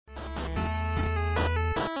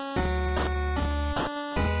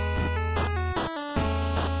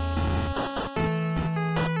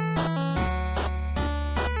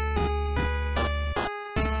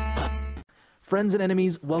Friends and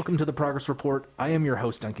enemies, welcome to the Progress Report. I am your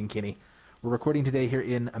host, Duncan Kinney. We're recording today here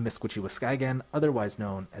in Amiskwaciwâskahikan, otherwise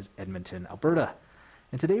known as Edmonton, Alberta.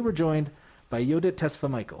 And today we're joined by Yodit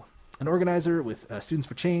Tesfamichael, an organizer with Students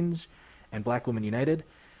for Change and Black Women United.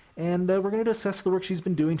 And we're going to discuss the work she's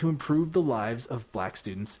been doing to improve the lives of Black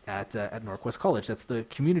students at Norquest College. That's the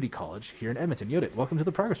community college here in Edmonton. Yodit, welcome to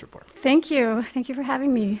the Progress Report. Thank you. Thank you for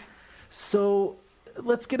having me. So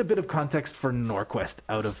let's get a bit of context for Norquest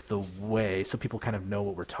out of the way so people kind of know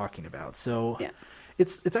what we're talking about. So Yeah.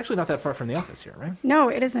 it's actually not that far from the office here, right? No,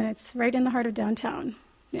 it isn't. It's right in the heart of downtown.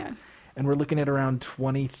 Yeah. And we're looking at around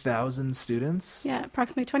 20,000 students. Yeah,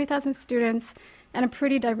 approximately 20,000 students and a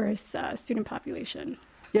pretty diverse student population.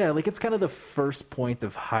 Yeah, like it's kind of the first point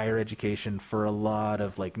of higher education for a lot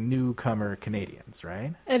of like newcomer Canadians,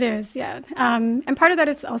 right? It is, yeah. And part of that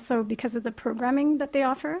is also because of the programming that they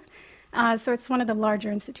offer. So it's one of the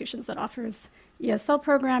larger institutions that offers ESL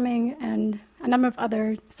programming and a number of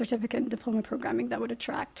other certificate and diploma programming that would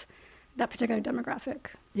attract that particular demographic.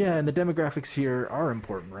 Yeah, and the demographics here are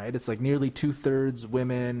important, right? It's like nearly 2/3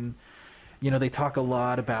 women. You know, they talk a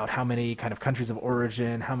lot about how many kind of countries of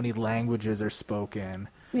origin, how many languages are spoken.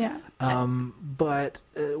 Yeah. But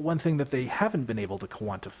one thing that they haven't been able to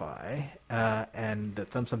quantify, and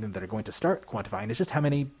that's something that they're going to start quantifying, is just how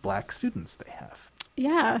many Black students they have.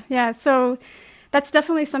 Yeah. So that's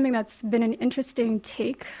definitely something that's been an interesting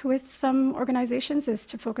take with some organizations, is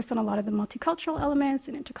to focus on a lot of the multicultural elements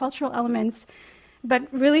and intercultural elements, but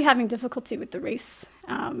really having difficulty with the race,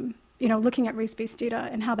 looking at race-based data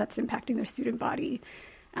and how that's impacting their student body,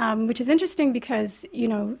 which is interesting because,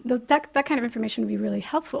 that kind of information would be really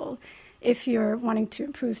helpful if you're wanting to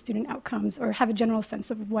improve student outcomes or have a general sense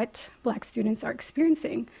of what Black students are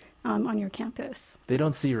experiencing on your campus. They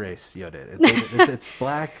don't see race, Yodit. It's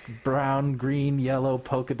black, brown, green, yellow,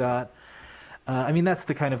 polka dot. That's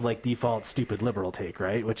the kind of like default stupid liberal take,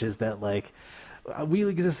 right? Which is that like we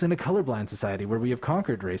exist in a colorblind society where we have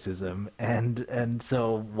conquered racism, and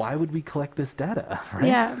so why would we collect this data,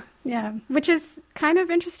 right? Yeah. Which is kind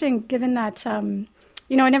of interesting, given that in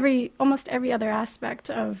almost every other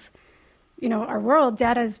aspect of our world,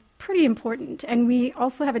 data is pretty important, and we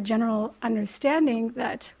also have a general understanding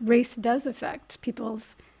that race does affect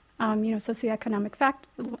people's socioeconomic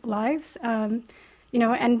lives,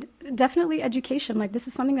 and definitely education. Like, this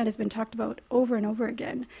is something that has been talked about over and over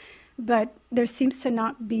again, but there seems to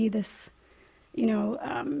not be this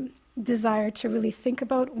desire to really think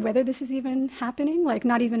about whether this is even happening, like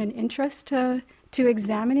not even an interest to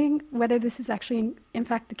examining whether this is actually in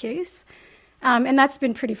fact the case. And that's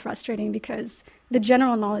been pretty frustrating, because the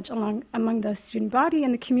general knowledge among the student body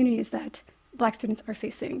and the community is that Black students are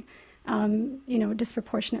facing,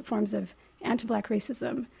 disproportionate forms of anti-Black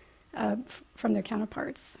racism from their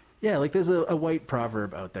counterparts. Yeah, like there's a white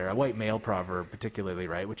proverb out there, a white male proverb particularly,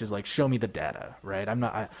 right? Which is like, show me the data, right?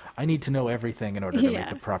 I need to know everything in order to make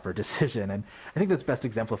the proper decision. And I think that's best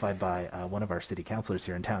exemplified by one of our city councilors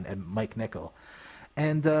here in town, and Mike Nickel.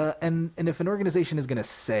 And if an organization is going to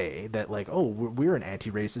say that, like, oh, we're an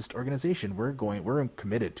anti-racist organization, we're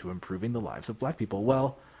committed to improving the lives of Black people.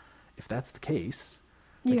 Well, if that's the case,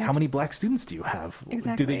 like, how many Black students do you have?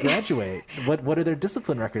 Exactly. Do they graduate? What are their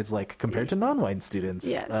discipline records like compared to non-white students?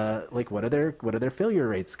 Yes. What are their failure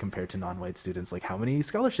rates compared to non-white students? Like, how many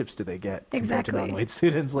scholarships do they get compared to Exactly. non-white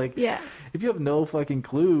students? Like, if you have no fucking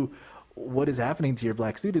clue what is happening to your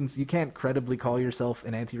Black students, you can't credibly call yourself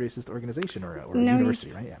an anti-racist organization or a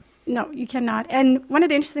university, right? Yeah. No, you cannot. And one of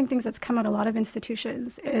the interesting things that's come out of a lot of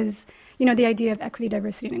institutions is, the idea of equity,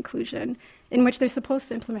 diversity, and inclusion, in which they're supposed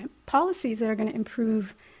to implement policies that are going to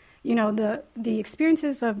improve, the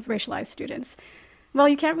experiences of racialized students. Well,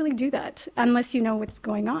 you can't really do that unless you know what's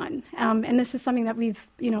going on. And this is something that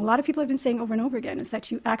a lot of people have been saying over and over again, is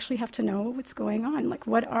that you actually have to know what's going on. Like,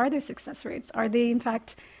 what are their success rates? Are they, in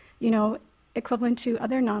fact, equivalent to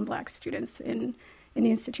other non-Black students in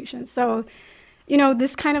the institution? So,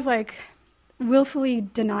 this kind of like willfully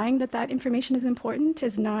denying that information is important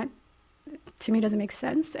is not, to me, doesn't make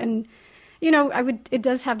sense. And, it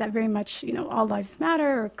does have that very much, all lives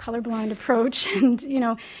matter or colorblind approach, and,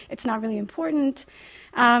 it's not really important.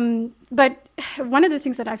 But one of the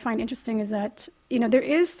things that I find interesting is that, there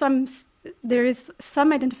is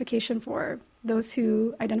some identification for those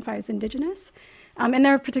who identify as Indigenous. And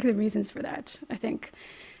there are particular reasons for that, I think,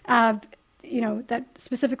 that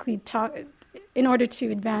specifically in order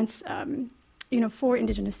to advance, for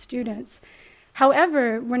Indigenous students.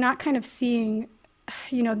 However, we're not kind of seeing,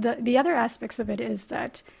 the other aspects of it is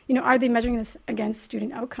that, are they measuring this against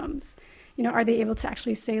student outcomes? Are they able to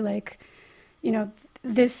actually say, like,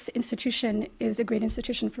 this institution is a great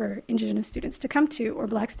institution for Indigenous students to come to or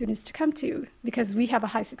Black students to come to because we have a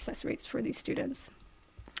high success rates for these students.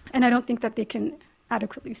 And I don't think that they can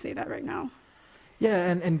adequately say that right now.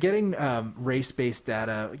 Yeah, and getting race-based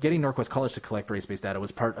data, getting Norquest College to collect race-based data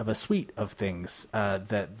was part of a suite of things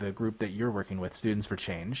that the group that you're working with, Students for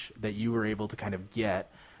Change, that you were able to kind of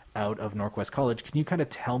get out of Norquest College. Can you kind of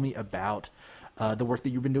tell me about the work that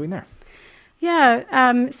you've been doing there?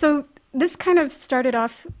 Yeah, so this kind of started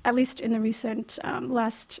off, at least in the recent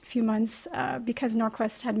last few months, because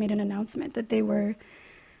Norquest had made an announcement that they were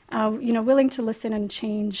willing to listen and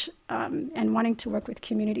change and wanting to work with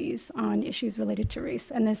communities on issues related to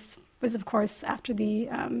race. And this was, of course, after the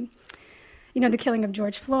killing of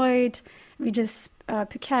George Floyd, Regis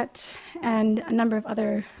Paquette, and a number of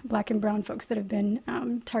other Black and brown folks that have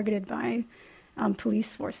been targeted by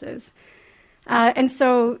police forces. And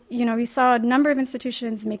so, we saw a number of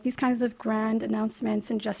institutions make these kinds of grand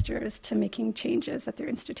announcements and gestures to making changes at their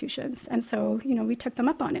institutions. And so, we took them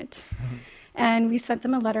up on it. Mm-hmm. And we sent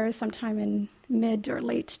them a letter sometime in mid or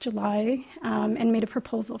late July and made a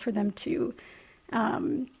proposal for them to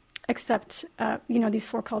accept, these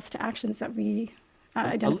 4 calls to actions that we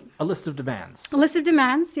identified. A list of demands. A list of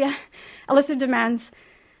demands, yeah. A list of demands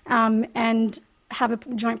and have a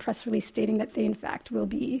joint press release stating that they, in fact, will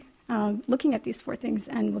be looking at these 4 things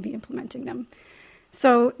and will be implementing them.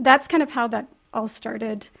 So that's kind of how that all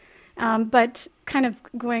started. But kind of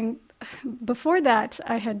going before that,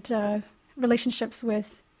 I had relationships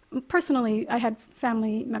with, personally, I had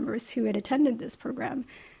family members who had attended this program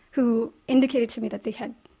who indicated to me that they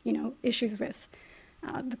had, issues with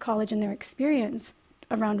the college and their experience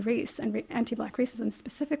around race and anti-Black racism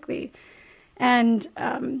specifically. And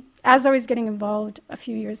as I was getting involved a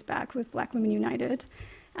few years back with Black Women United,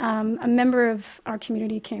 a member of our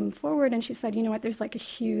community came forward and she said, there's like a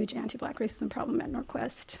huge anti-Black racism problem at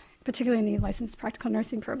Norquest, particularly in the licensed practical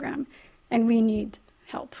nursing program, and we need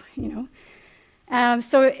help,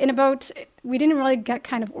 So we didn't really get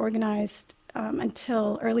kind of organized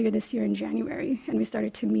until earlier this year in January, and we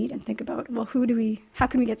started to meet and think about, well, how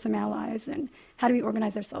can we get some allies, and how do we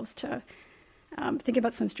organize ourselves to think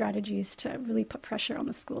about some strategies to really put pressure on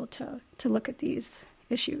the school to look at these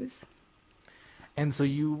issues. And so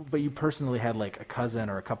you personally had like a cousin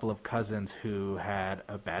or a couple of cousins who had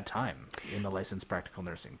a bad time in the licensed practical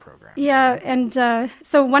nursing program. Yeah, and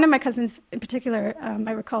so one of my cousins in particular,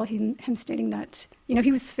 I recall him stating that,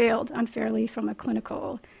 he was failed unfairly from a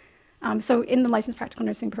clinical. So in the licensed practical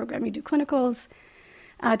nursing program, you do clinicals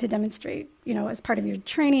to demonstrate, as part of your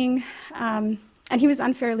training. And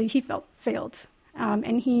he felt failed.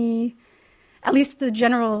 And he, at least the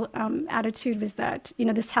general attitude was that,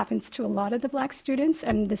 this happens to a lot of the Black students,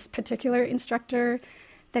 and this particular instructor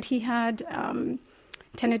that he had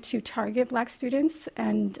tended to target Black students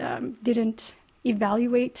and didn't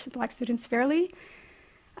evaluate Black students fairly.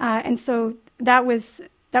 And so that was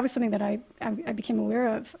something that I became aware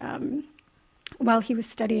of while he was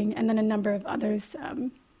studying, and then a number of others,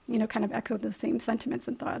 kind of echoed those same sentiments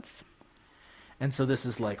and thoughts. And so this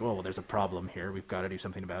is like, oh, well, there's a problem here. We've got to do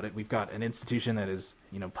something about it. We've got an institution that is,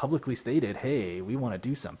 publicly stated, hey, we want to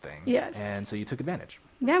do something. Yes. And so you took advantage.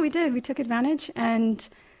 Yeah, we did. We took advantage. And,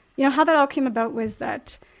 how that all came about was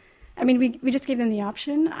that, we just gave them the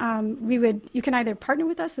option. You can either partner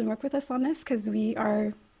with us and work with us on this, because we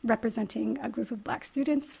are representing a group of Black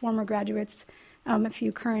students, former graduates, a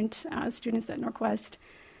few current students at Norquest,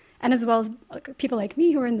 and as well as people like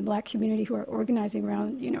me who are in the Black community who are organizing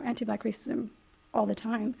around, anti-Black racism all the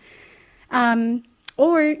time.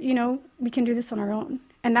 Or, we can do this on our own.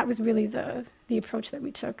 And that was really the approach that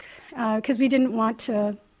we took, because we didn't want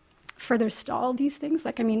to further stall these things.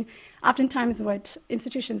 Oftentimes what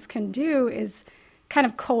institutions can do is kind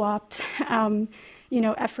of co-opt,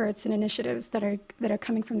 efforts and initiatives that are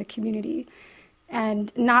coming from the community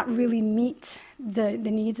and not really meet the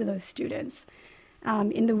needs of those students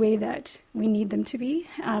in the way that we need them to be.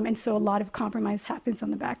 And so a lot of compromise happens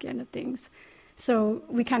on the back end of things. So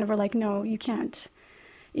we kind of were like, no, you can't,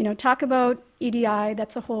 talk about EDI.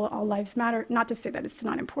 That's a whole All Lives Matter. Not to say that it's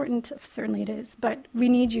not important. Certainly it is. But we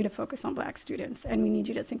need you to focus on Black students, and we need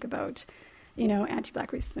you to think about,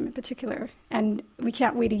 anti-Black racism in particular. And we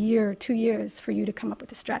can't wait a year or 2 years for you to come up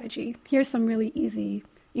with a strategy. Here's some really easy,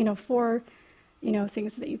 4,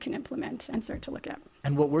 things that you can implement and start to look at.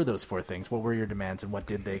 And what were those 4 things? What were your demands, and what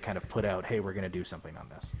did they kind of put out? Hey, we're going to do something on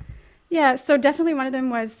this. Yeah, so definitely one of them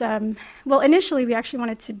was, initially we actually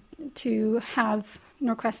wanted to have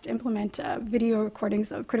Norquest implement video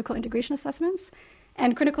recordings of critical integration assessments.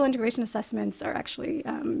 And critical integration assessments are actually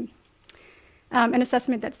an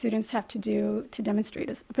assessment that students have to do to demonstrate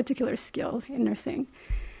a particular skill in nursing.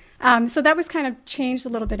 So that was kind of changed a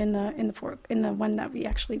little bit in the one that we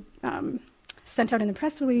actually sent out in the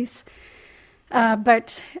press release.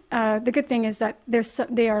 But the good thing is that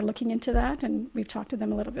they are looking into that, and we've talked to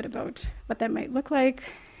them a little bit about what that might look like.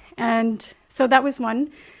 And so that was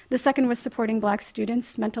one. The second was supporting Black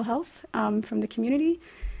students' mental health from the community.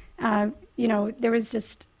 There was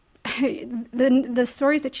just the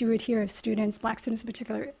stories that you would hear of students, Black students in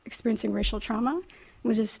particular, experiencing racial trauma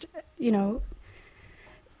was just,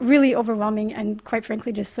 really overwhelming and, quite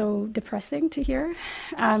frankly, just so depressing to hear.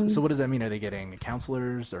 So what does that mean? Are they getting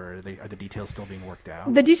counselors, or are the details still being worked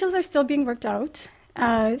out? The details are still being worked out.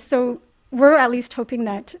 So we're at least hoping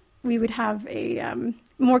that we would have a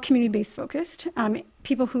more community-based focused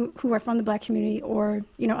people who are from the Black community, or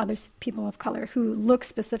other people of color who look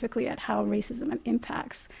specifically at how racism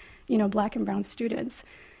impacts Black and brown students,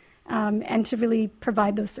 and to really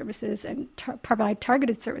provide those services and provide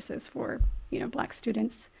targeted services for Black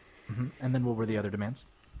students. Mm-hmm. And then what were the other demands?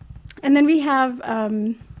 And then we have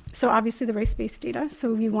so obviously the race-based data.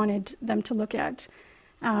 So we wanted them to look at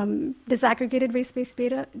disaggregated race-based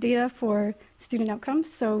data for student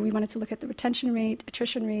outcomes. So we wanted to look at the retention rate,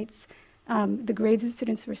 attrition rates, the grades the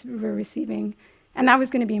students were receiving. And that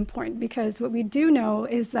was going to be important, because what we do know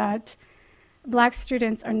is that Black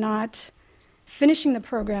students are not finishing the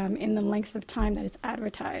program in the length of time that is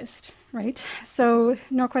advertised, right? So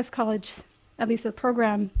Norquest College, at least the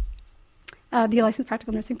program, the Licensed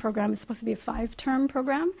Practical Nursing program, is supposed to be a 5-term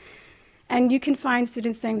program. And you can find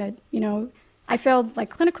students saying that, I failed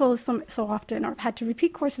like clinicals so often, or had to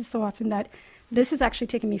repeat courses so often, that this is actually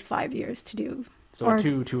taking me 5 years to do. So a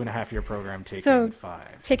 2.5 year program taking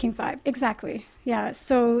 5. Taking 5, exactly. Yeah.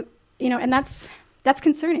 So, and that's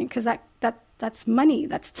concerning, because that's money,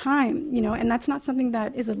 that's time, and that's not something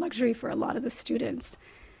that is a luxury for a lot of the students.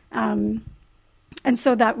 And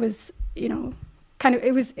so that was,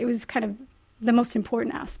 it was kind of the most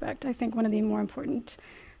important aspect. I think one of the more important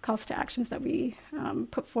calls to actions that we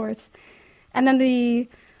put forth. And then the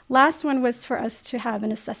last one was for us to have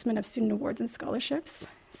an assessment of student awards and scholarships,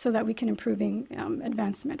 so that we can improving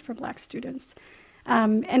advancement for Black students.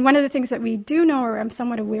 And one of the things that we do know, or I'm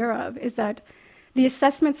somewhat aware of, is that the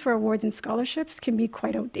assessments for awards and scholarships can be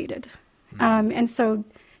quite outdated. Mm-hmm. And so,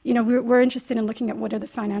 we're interested in looking at what are the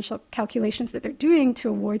financial calculations that they're doing to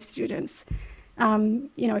award students.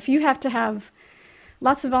 If you have to have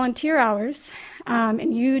lots of volunteer hours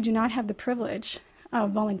and you do not have the privilege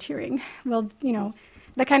of volunteering, well,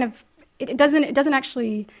 that kind of, it doesn't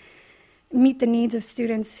actually meet the needs of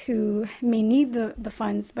students who may need the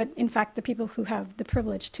funds, but in fact the people who have the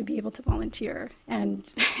privilege to be able to volunteer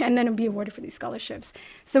and then be awarded for these scholarships.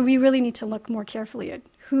 So we really need to look more carefully at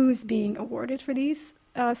who's being awarded for these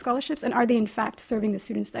scholarships, and are they in fact serving the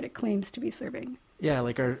students that it claims to be serving. Yeah,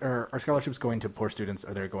 like are scholarships going to poor students,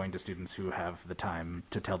 or they're going to students who have the time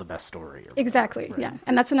to tell the best story? Exactly, right? Yeah.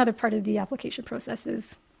 And that's another part of the application process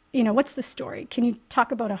is, what's the story? Can you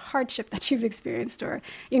talk about a hardship that you've experienced, or,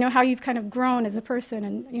 how you've kind of grown as a person,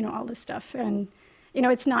 and, all this stuff. And,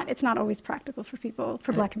 it's not always practical for people,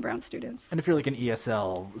 for Black and brown students. And if you're like an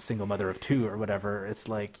ESL single mother of 2 or whatever, it's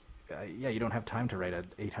like, you don't have time to write an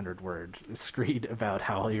 800-word screed about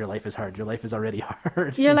how your life is hard. Your life is already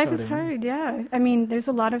hard. Your life is hard, yeah. I mean, there's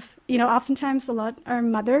a lot of, oftentimes a lot are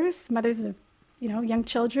mothers of, young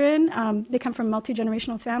children. They come from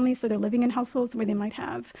multi-generational families, so they're living in households where they might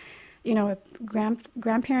have,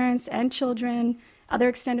 grandparents and children, other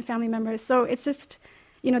extended family members. So it's just,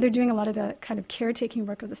 they're doing a lot of the kind of caretaking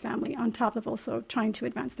work of the family on top of also trying to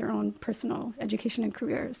advance their own personal education and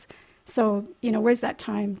careers. So, where's that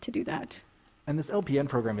time to do that? And this LPN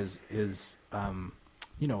program is a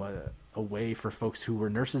way for folks who were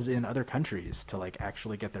nurses in other countries to like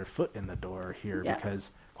actually get their foot in the door here, yeah. Because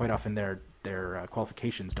quite often their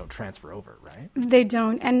qualifications don't transfer over, right? They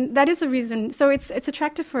don't, and that is a reason. So it's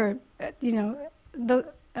attractive for for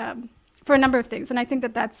a number of things, and I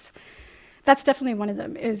think that's definitely one of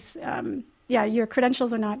them. Is your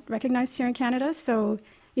credentials are not recognized here in Canada, so.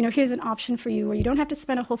 Here's an option for you where you don't have to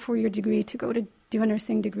spend a whole 4-year degree to go to do a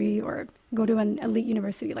nursing degree or go to an elite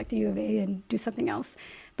university like the U of A and do something else,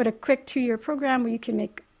 but a quick 2-year program where you can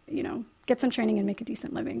make, get some training and make a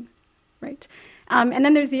decent living, right? And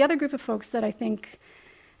then there's the other group of folks that I think,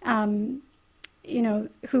 who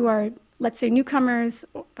are, let's say, newcomers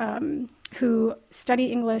who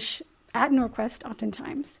study English at Norquest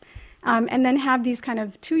oftentimes, and then have these kind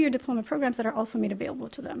of 2-year diploma programs that are also made available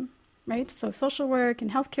to them. Right, so social work and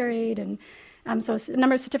healthcare aid and So a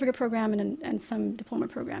number of certificate program and some diploma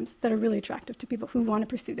programs that are really attractive to people who want to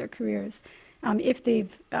pursue their careers if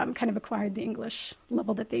they've kind of acquired the English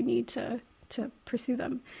level that they need to pursue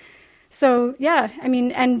them. So yeah, I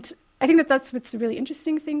mean, and I think that that's what's the really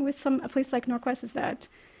interesting thing with a place like Norquest is that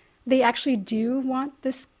they actually do want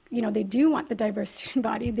this, they do want the diverse student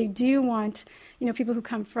body. They do want, people who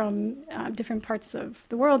come from different parts of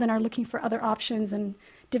the world and are looking for other options and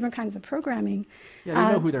different kinds of programming. Yeah,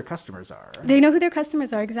 they know who their customers are. They know who their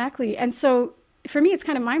customers are, exactly. And so for me, it's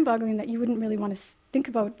kind of mind-boggling that you wouldn't really want to think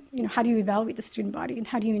about, how do you evaluate the student body and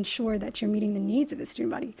how do you ensure that you're meeting the needs of the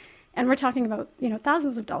student body? And we're talking about,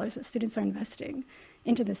 thousands of dollars that students are investing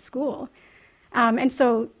into this school. And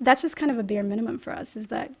so that's just kind of a bare minimum for us, is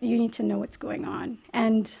that you need to know what's going on.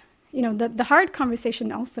 And, the hard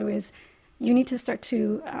conversation also is you need to start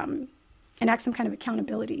to enact some kind of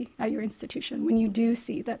accountability at your institution when you do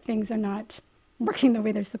see that things are not working the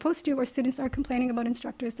way they're supposed to, or students are complaining about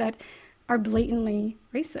instructors that are blatantly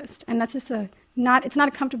racist. And that's just it's not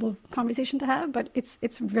a comfortable conversation to have, but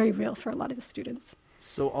it's very real for a lot of the students.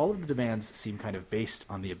 So all of the demands seem kind of based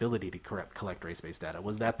on the ability to collect race-based data.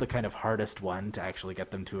 Was that the kind of hardest one to actually get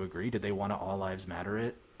them to agree? Did they want to all lives matter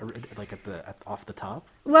it, like off the top?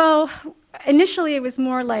 Well, initially it was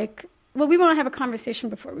more like, well, we want to have a conversation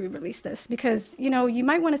before we release this because, you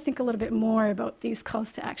might want to think a little bit more about these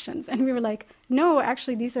calls to actions. And we were like, no,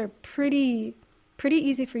 actually, these are pretty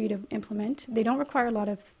easy for you to implement. They don't require a lot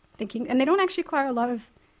of thinking, and they don't actually require a lot of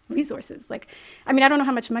resources. I don't know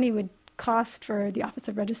how much money would cost for the Office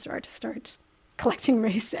of Registrar to start collecting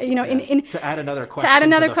race, to add another question. To add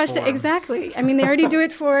another question, form. Exactly. I mean, they already do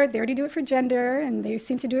it for gender, and they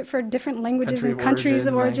seem to do it for different languages and countries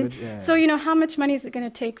of origin. Yeah. So, how much money is it going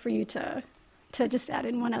to take for you to just add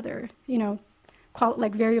in one other,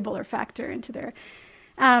 variable or factor into there?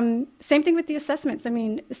 Same thing with the assessments. I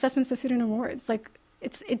mean, assessments of student awards,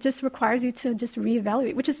 it just requires you to just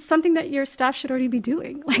reevaluate, which is something that your staff should already be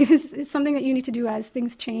doing. It's something that you need to do as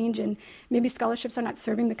things change and maybe scholarships are not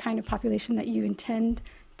serving the kind of population that you intend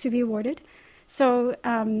to be awarded. So,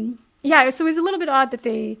 so it was a little bit odd that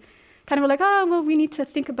they kind of were like, oh, well, we need to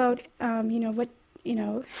think about, how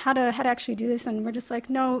to actually do this. And we're just like,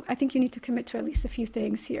 no, I think you need to commit to at least a few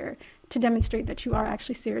things here to demonstrate that you are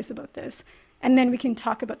actually serious about this. And then we can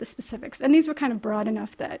talk about the specifics. And these were kind of broad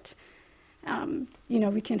enough that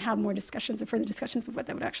we can have more discussions or further discussions of what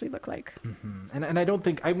that would actually look like. Mm-hmm. And I don't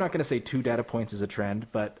think, I'm not going to say 2 data points is a trend,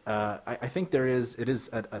 but I think it is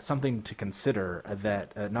something to consider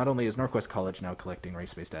that not only is Norquest College now collecting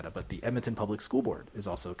race-based data, but the Edmonton Public School Board is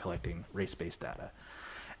also collecting race-based data.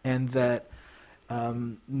 And that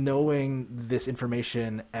knowing this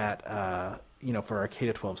information at, for our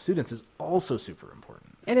K-12 students is also super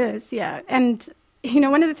important. It is, yeah. And,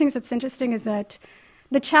 one of the things that's interesting is that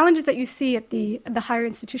the challenges that you see at the higher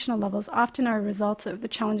institutional levels often are a result of the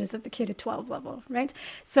challenges at the K-12 level, right?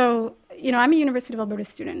 So, I'm a University of Alberta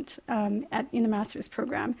student in the master's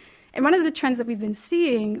program. And one of the trends that we've been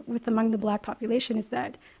seeing among the Black population is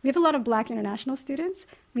that we have a lot of Black international students.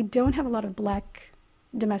 We don't have a lot of Black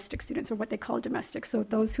domestic students, or what they call domestic. So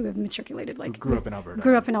those who have matriculated, grew up in Alberta.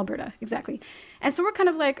 Grew up in Alberta, exactly. And so we're kind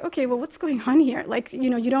of like, okay, well, what's going on here?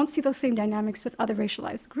 You don't see those same dynamics with other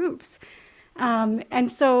racialized groups.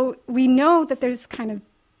 And so we know that there's kind of,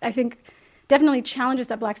 I think, definitely challenges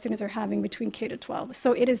that Black students are having between K-12.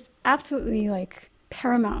 So it is absolutely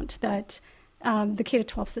paramount that the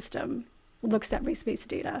K-12 system looks at race-based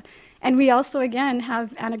data. And we also, again,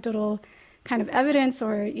 have anecdotal kind of evidence,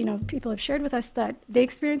 or, people have shared with us that they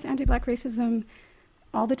experience anti-Black racism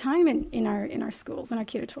all the time in our schools, in our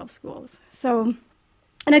K-12 schools. So,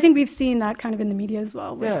 and I think we've seen that kind of in the media as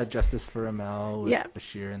well. Justice for Amel, with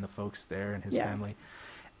Bashir and the folks there and his family.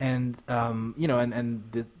 And, and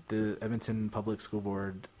the Edmonton Public School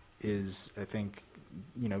Board is, I think,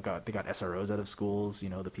 they got SROs out of schools.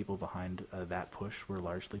 The people behind that push were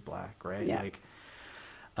largely Black, right? Yeah.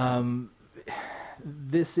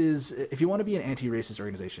 This is, if you want to be an anti-racist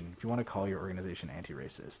organization, if you want to call your organization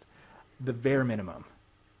anti-racist, the bare minimum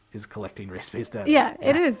is collecting race-based data. Yeah,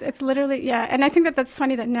 it is. It's literally, and I think that that's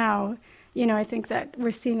funny that now, I think that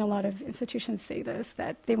we're seeing a lot of institutions say this,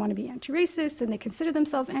 that they want to be anti-racist and they consider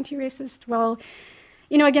themselves anti-racist. Well,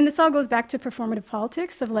 again, this all goes back to performative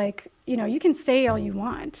politics of you can say all you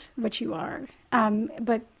want what you are,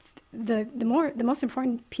 but the most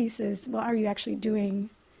important piece is, well, are you actually doing,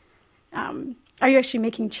 are you actually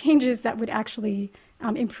making changes that would actually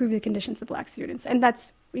improve the conditions of Black students? And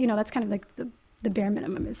that's, that's kind of the bare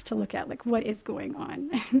minimum, is to look at what is going on.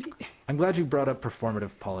 I'm glad you brought up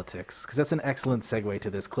performative politics, because that's an excellent segue to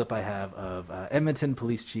this clip I have of Edmonton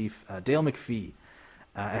Police Chief Dale McPhee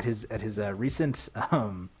at his recent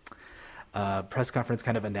press conference,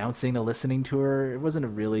 kind of announcing a listening tour. It wasn't a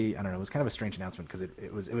really, I don't know, it was kind of a strange announcement because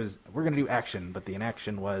it was we're going to do action, but the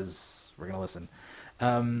inaction was we're going to listen.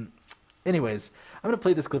 Anyways, I'm going to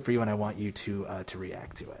play this clip for you, and I want you to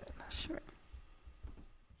react to it. Sure.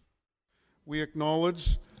 We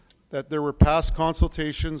acknowledge that there were past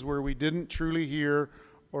consultations where we didn't truly hear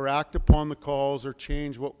or act upon the calls or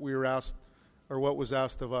change what we were asked or what was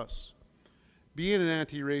asked of us. Being an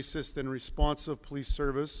anti-racist and responsive police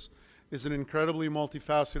service is an incredibly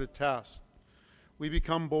multifaceted task. We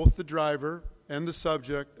become both the driver and the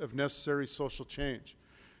subject of necessary social change.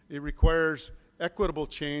 It requires equitable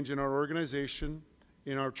change in our organization,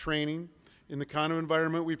 in our training, in the kind of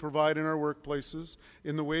environment we provide in our workplaces,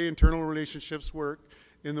 in the way internal relationships work,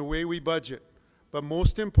 in the way we budget. But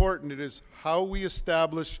most important, it is how we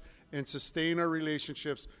establish and sustain our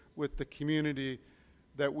relationships with the community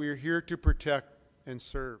that we're here to protect and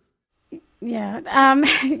serve. Yeah,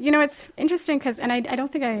 it's interesting because, and I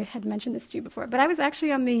don't think I had mentioned this to you before, but I was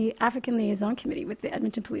actually on the African Liaison Committee with the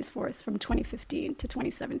Edmonton Police Force from 2015 to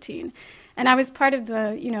 2017. And I was part of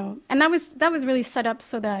the, and that was really set up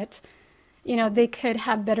so that, they could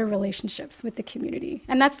have better relationships with the community.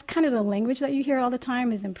 And that's kind of the language that you hear all the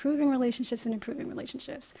time is improving relationships and improving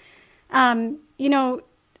relationships.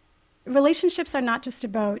 Relationships are not just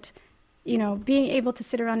about, being able to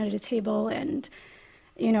sit around at a table and,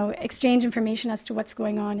 exchange information as to what's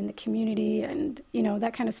going on in the community and,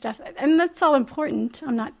 that kind of stuff. And that's all important.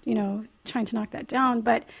 I'm not, trying to knock that down.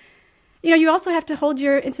 But, you also have to hold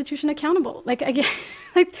your institution accountable.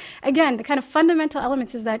 Again, the kind of fundamental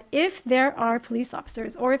elements is that if there are police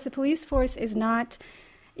officers or if the police force is not,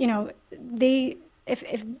 if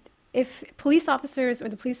police officers or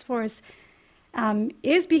the police force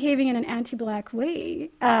is behaving in an anti-Black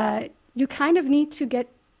way, you kind of need to get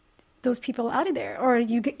those people out of there, or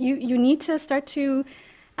you need to start to,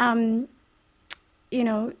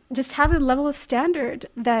 just have a level of standard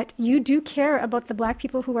that you do care about the Black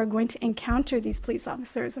people who are going to encounter these police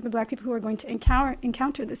officers or the Black people who are going to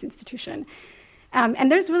encounter this institution.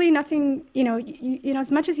 And there's really nothing,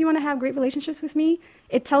 as much as you want to have great relationships with me,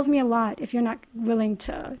 it tells me a lot if you're not willing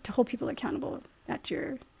to hold people accountable at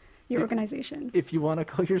your organization. If you want to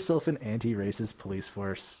call yourself an anti-racist police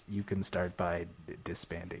force, you can start by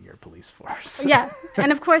disbanding your police force. Yeah,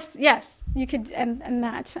 and of course, yes, you could, and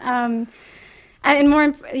that. And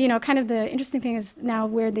more, kind of the interesting thing is now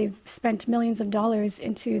where they've spent millions of dollars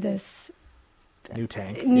into this new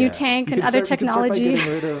tank and other technology. You can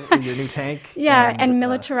start by getting rid of your new tank. Yeah, and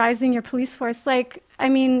militarizing your police force. It's,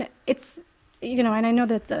 and I know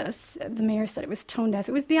that the mayor said it was tone deaf.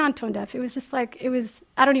 It was beyond tone deaf. It was just I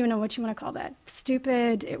don't even know what you want to call that.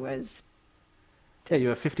 Stupid. It was. Yeah, you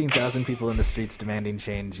have 15,000 people in the streets demanding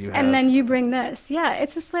change. And then you bring this. Yeah,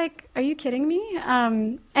 it's just are you kidding me?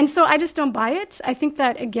 And so I just don't buy it. I think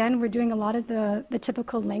that, again, we're doing a lot of the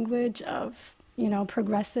typical language of,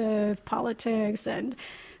 progressive politics, and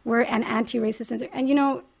we're an anti-racist.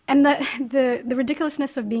 And the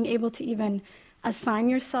ridiculousness of being able to even assign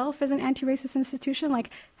yourself as an anti-racist institution,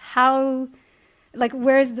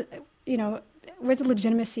 where's the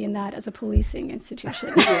legitimacy in that as a policing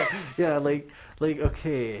institution?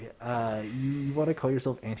 Okay, you want to call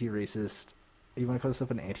yourself anti-racist? You want to call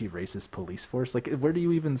yourself an anti-racist police force? Where do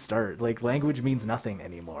you even start? Language means nothing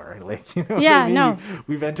anymore. No.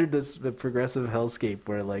 We've entered the progressive hellscape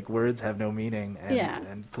where words have no meaning,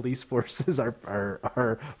 and police forces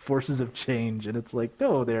are forces of change. And it's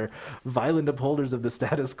no, they're violent upholders of the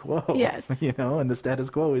status quo. Yes. And the status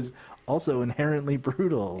quo is also inherently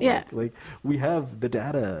brutal. Yeah. We have the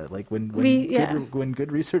data. When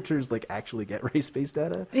good researchers actually get race-based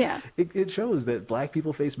data, it shows that Black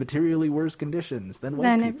people face materially worse conditions than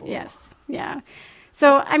white people. Yes, yeah.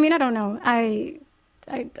 So I don't know. I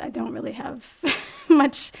don't really have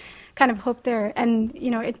much kind of hope there, and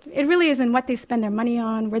it really is in what they spend their money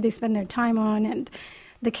on, where they spend their time on, and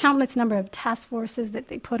the countless number of task forces that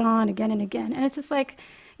they put on again and again. And it's just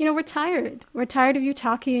we're tired. We're tired of you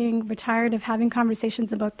talking. We're tired of having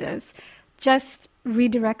conversations about this. Just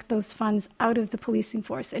redirect those funds out of the policing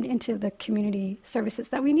force and into the community services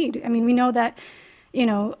that we need. We know that,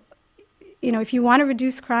 if you want to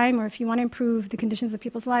reduce crime or if you want to improve the conditions of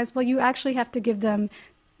people's lives, well, you actually have to give them,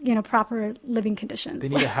 proper living conditions. They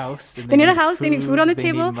need a house. They need a house. They need food on the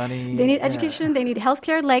table. Need money. They need education. They need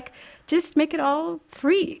healthcare. Just make it all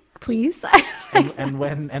free, please. and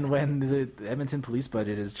when the Edmonton police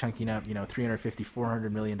budget is chunking up,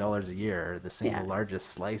 $350-400 million a year, the single largest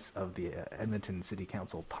slice of the Edmonton City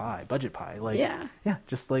Council budget pie.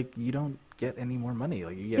 You don't get any more money.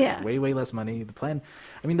 Like, you get way less money. The plan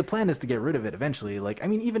is to get rid of it eventually. Like, I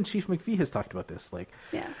mean, even Chief McPhee has talked about this. Like,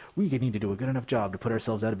 we need to do a good enough job to put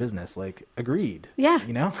ourselves out of business. Like, agreed. Yeah.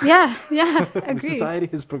 You know? Yeah. Agreed. Society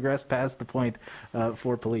has progressed past the point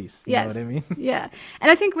for police. You know what I mean? Yeah.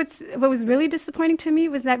 And I think what was really disappointing to me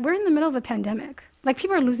was that we're in the middle of a pandemic. Like,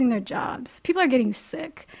 people are losing their jobs. People are getting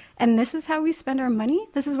sick. And this is how we spend our money?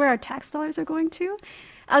 This is where our tax dollars are going to?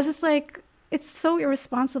 I was just like, it's so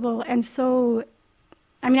irresponsible and so,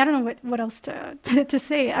 I mean, I don't know what else to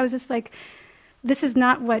say. I was just like, this is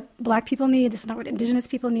not what Black people need. This is not what Indigenous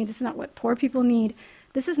people need. This is not what poor people need.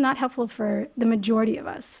 This is not helpful for the majority of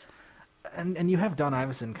us. And you have Don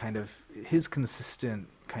Iveson his consistent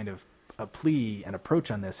kind of a plea and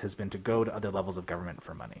approach on this has been to go to other levels of government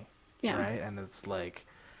for money. Yeah. Right? And it's like,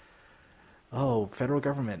 oh, federal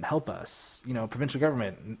government, help us. You know, provincial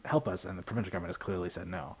government, help us. And the provincial government has clearly said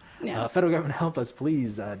no. Yeah. Federal government, help us,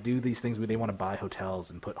 please do these things where they want to buy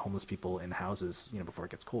hotels and put homeless people in houses, you know, before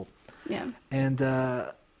it gets cold. Yeah. And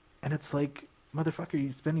it's like, motherfucker,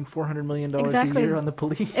 you're spending $400 million a year on the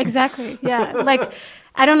police. Exactly. Yeah. Like,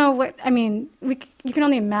 I don't know you can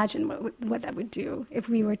only imagine what that would do if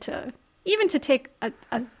we were to, even to take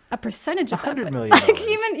a percentage of that. $100 million. Like,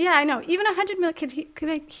 I know. Even $100 million could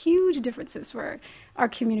make huge differences for our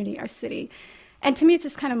community, our city. And to me, it's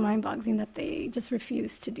just kind of mind-boggling that they just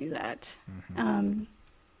refuse to do that. Mm-hmm.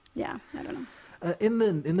 I don't know.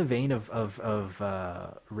 In the vein of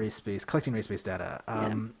collecting race-based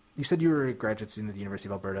data, you said you were a graduate student at the University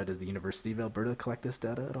of Alberta. Does the University of Alberta collect this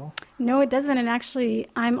data at all? No, it doesn't. And actually,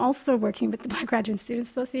 I'm also working with the Black Graduate Students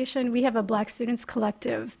Association. We have a Black Students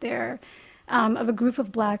Collective there. Of a group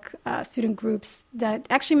of Black student groups that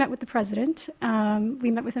actually met with the president.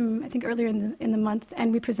 We met with him, I think, earlier in the month,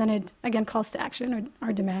 and we presented, again, calls to action, or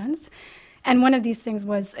our demands. And one of these things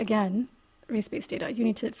was, again, race-based data. You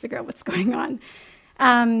need to figure out what's going on.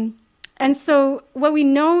 And so what we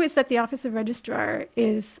know is that the Office of Registrar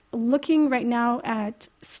is looking right now at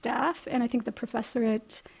staff, and I think the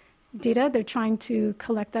professorate data. They're trying to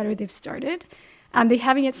collect that, or they've started. They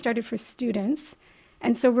haven't yet started for students.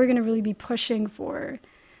 And so we're going to really be pushing for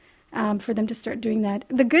them to start doing that.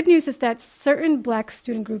 The good news is that certain Black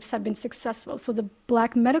student groups have been successful. So the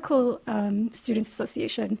Black Medical Students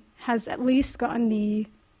Association has at least gotten the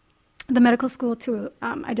medical school to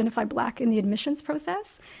identify Black in the admissions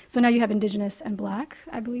process. So now you have Indigenous and Black,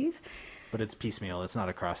 I believe. But it's piecemeal. It's not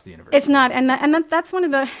across the university. It's not, that's one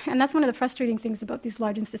of the frustrating things about these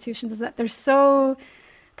large institutions is that they're so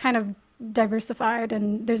kind of diversified,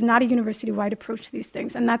 and there's not a university-wide approach to these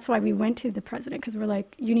things. And that's why we went to the president, because we're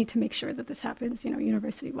like, you need to make sure that this happens,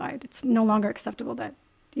 university-wide. It's no longer acceptable that,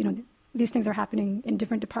 these things are happening in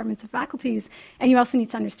different departments of faculties. And you also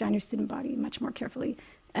need to understand your student body much more carefully.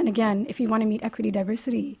 And again, if you want to meet equity,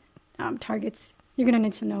 diversity targets, you're going to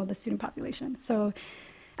need to know the student population. So,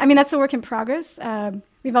 that's a work in progress.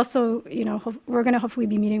 We've also, we're going to hopefully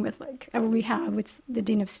be meeting with with the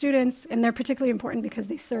Dean of Students, and they're particularly important because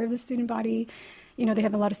they serve the student body. They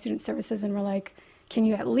have a lot of student services, and we're like, can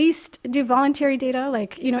you at least do voluntary data,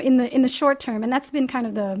 in the short term? And that's been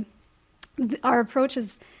kind of our approach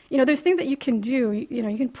is, there's things that you can do.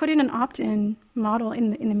 You can put in an opt-in model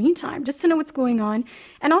in the meantime, just to know what's going on.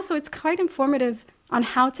 And also, it's quite informative on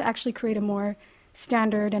how to actually create a more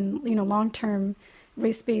standard and, long-term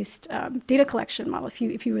race-based data collection model if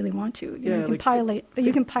you really want to.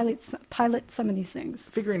 You can pilot some of these things.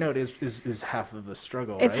 Figuring out is half of the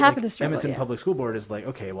struggle. It's half of the struggle. Edmonton Public School Board is like,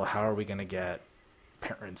 okay, well, how are we going to get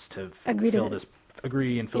parents to fill this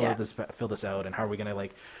out, and how are we going to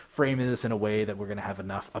frame this in a way that we're going to have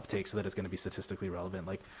enough uptake so that it's going to be statistically relevant?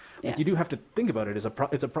 You do have to think about it as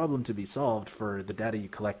it's a problem to be solved for the data you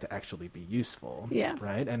collect to actually be useful. Yeah.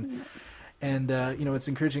 Right. And it's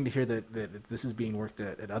encouraging to hear that this is being worked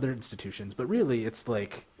at other institutions, but really it's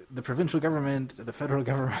like the provincial government, the federal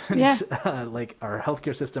government, our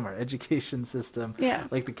healthcare system, our education system,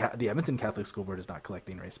 the Edmonton Catholic School Board is not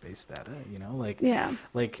collecting race-based data,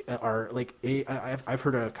 I've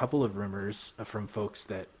heard a couple of rumors from folks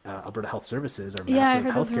that Alberta Health Services, our massive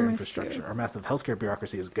healthcare infrastructure, our massive healthcare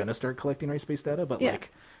bureaucracy is going to start collecting race-based data, but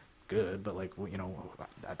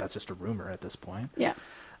that's just a rumor at this point. Yeah.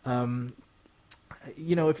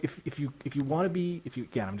 If you want to be,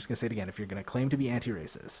 again, I'm just going to say it again, if you're going to claim to be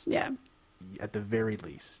anti-racist, at the very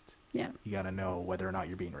least, you got to know whether or not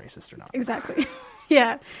you're being racist or not. Exactly.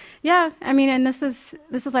 Yeah. And this is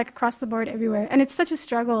across the board everywhere. And it's such a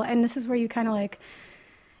struggle. And this is where you kind of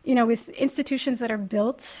with institutions that are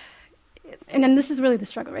built, and then this is really the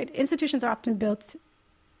struggle, right? Institutions are often built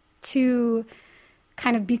to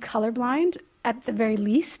kind of be colorblind at the very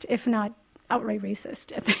least, if not outright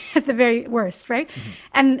racist at the very worst, right?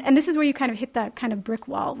 And this is where you kind of hit that kind of brick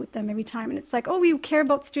wall with them every time. And it's like, oh, we care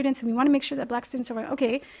about students and we want to make sure that Black students are like,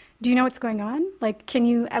 okay, do you know what's going on? Like, can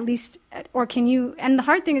you at least, or can you, and the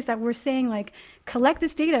hard thing is that we're saying like, collect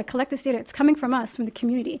this data, it's coming from us, from the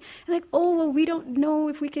community. And like, oh, well, we don't know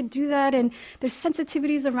if we could do that. And there's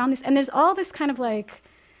sensitivities around this. And there's all this kind of like,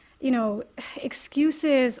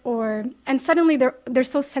 excuses and suddenly they're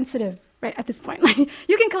so sensitive, right, at this point. Like,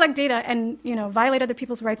 you can collect data and, violate other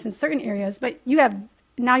people's rights in certain areas, but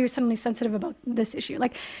now you're suddenly sensitive about this issue.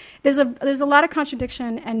 Like, there's a lot of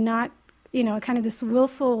contradiction and not, kind of this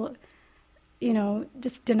willful,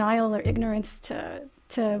 just denial or ignorance to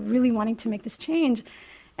really wanting to make this change.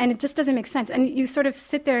 And it just doesn't make sense. And you sort of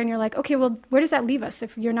sit there and you're like, okay, well, where does that leave us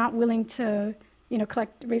if you're not willing to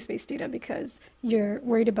collect race-based data because you're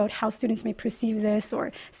worried about how students may perceive this,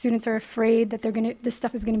 or students are afraid that this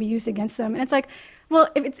stuff is going to be used against them. And it's like, well,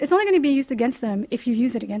 it's only going to be used against them if you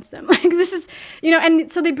use it against them. Like, this is,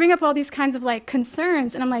 and so they bring up all these kinds of like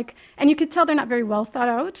concerns, and I'm like, and you could tell they're not very well thought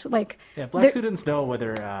out. Like, yeah, Black students know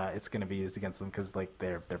whether it's going to be used against them because like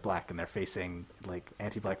they're Black and they're facing like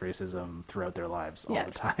anti-Black racism throughout their lives all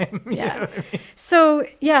the time. Yeah. I mean? So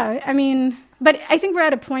yeah, I mean, but I think we're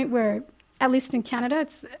at a point where, at least in Canada,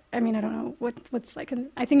 I don't know what's like,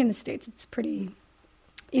 I think in the States it's pretty,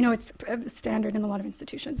 it's standard in a lot of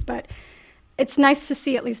institutions, but it's nice to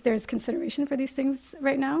see at least there's consideration for these things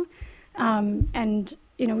right now. And,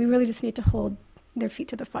 we really just need to hold their feet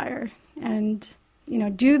to the fire and,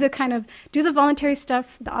 do the voluntary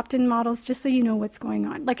stuff, the opt-in models, just so you know what's going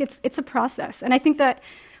on. Like, it's a process. And I think that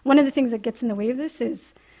one of the things that gets in the way of this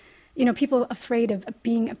is, people afraid of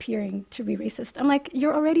appearing to be racist. I'm like,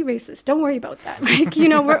 you're already racist. Don't worry about that. Like,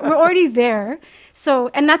 we're already there. So,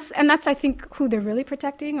 and that's I think who they're really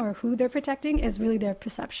protecting, or who they're protecting is really their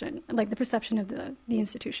perception, like the perception of the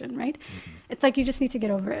institution, right? Mm-hmm. It's like, you just need to get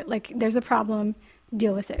over it. Like, there's a problem,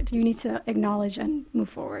 deal with it. You need to acknowledge and move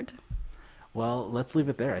forward. Well, let's leave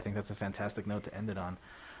it there. I think that's a fantastic note to end it on.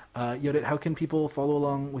 Yodit, how can people follow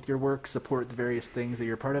along with your work, support the various things that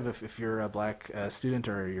you're part of? If you're a Black student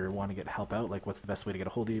or you want to get help out, like, what's the best way to get a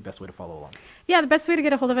hold of you, best way to follow along? Yeah, the best way to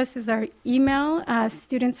get a hold of us is our email,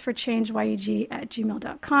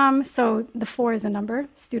 studentsforchangeyeg@gmail.com. So the 4 is a number,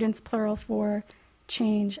 students plural for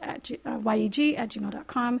change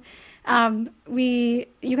yeg@gmail.com.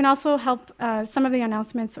 You can also help some of the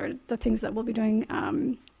announcements or the things that we'll be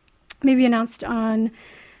doing maybe announced on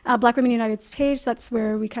Black Women United's page. That's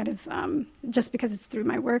where we kind of, just because it's through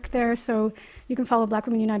my work there. So you can follow Black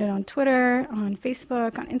Women United on Twitter, on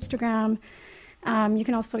Facebook, on Instagram. You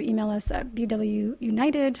can also email us at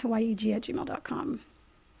bwunited@gmail.com.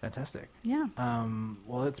 Fantastic. Yeah.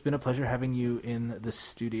 Well, it's been a pleasure having you in the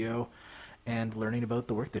studio and learning about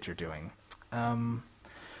the work that you're doing.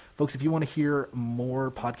 Folks, if you want to hear more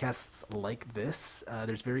podcasts like this,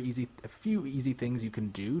 there's a few easy things you can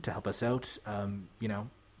do to help us out.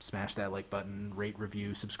 Smash that like button, rate,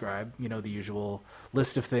 review, subscribe, the usual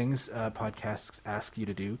list of things podcasts ask you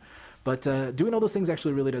to do. But doing all those things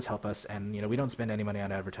actually really does help us. And, we don't spend any money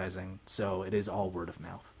on advertising, so it is all word of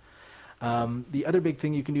mouth. The other big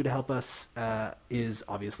thing you can do to help us is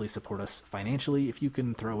obviously support us financially. If you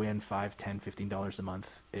can throw in $5, $10, $15 a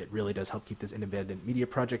month, it really does help keep this independent media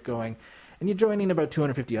project going. And you're joining about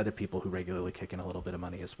 250 other people who regularly kick in a little bit of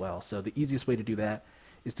money as well. So the easiest way to do that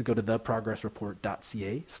is to go to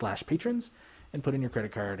theprogressreport.ca/patrons and put in your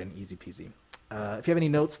credit card, and easy peasy. If you have any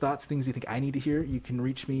notes, thoughts, things you think I need to hear, you can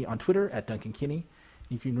reach me on Twitter at Duncan Kinney.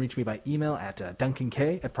 You can reach me by email at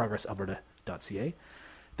duncank@progressalberta.ca.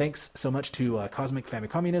 Thanks so much to Cosmic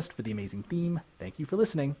Famicommunist for the amazing theme. Thank you for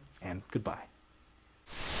listening, and goodbye.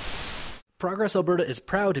 Progress Alberta is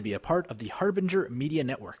proud to be a part of the Harbinger Media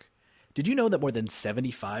Network. Did you know that more than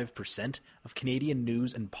 75% of Canadian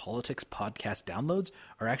news and politics podcast downloads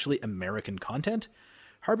are actually American content?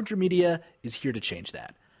 Harbinger Media is here to change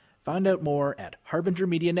that. Find out more at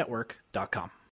harbingermedianetwork.com.